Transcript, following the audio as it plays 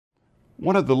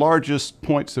One of the largest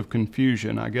points of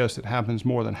confusion, I guess it happens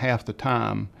more than half the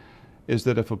time, is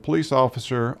that if a police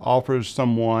officer offers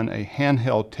someone a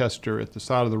handheld tester at the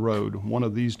side of the road, one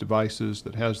of these devices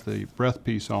that has the breath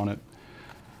piece on it,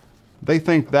 they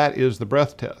think that is the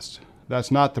breath test. That's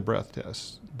not the breath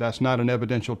test. That's not an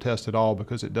evidential test at all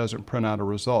because it doesn't print out a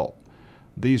result.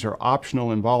 These are optional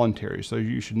and voluntary, so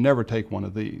you should never take one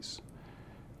of these.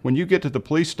 When you get to the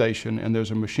police station and there's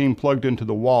a machine plugged into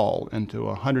the wall into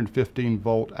a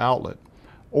 115-volt outlet,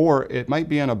 or it might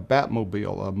be in a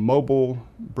Batmobile, a mobile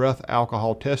breath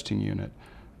alcohol testing unit,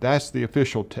 that's the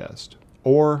official test.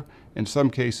 Or in some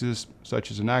cases,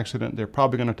 such as an accident, they're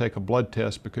probably going to take a blood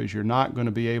test because you're not going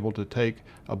to be able to take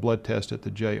a blood test at the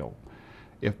jail.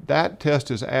 If that test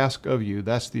is asked of you,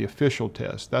 that's the official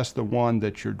test. That's the one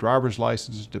that your driver's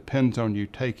license depends on you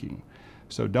taking.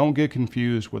 So don't get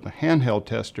confused with a handheld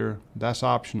tester. That's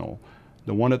optional.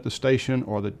 The one at the station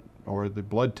or the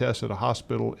blood test at a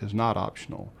hospital is not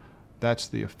optional. That's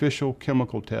the official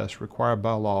chemical test required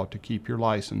by law to keep your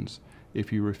license.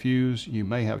 If you refuse, you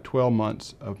may have 12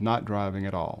 months of not driving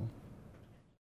at all.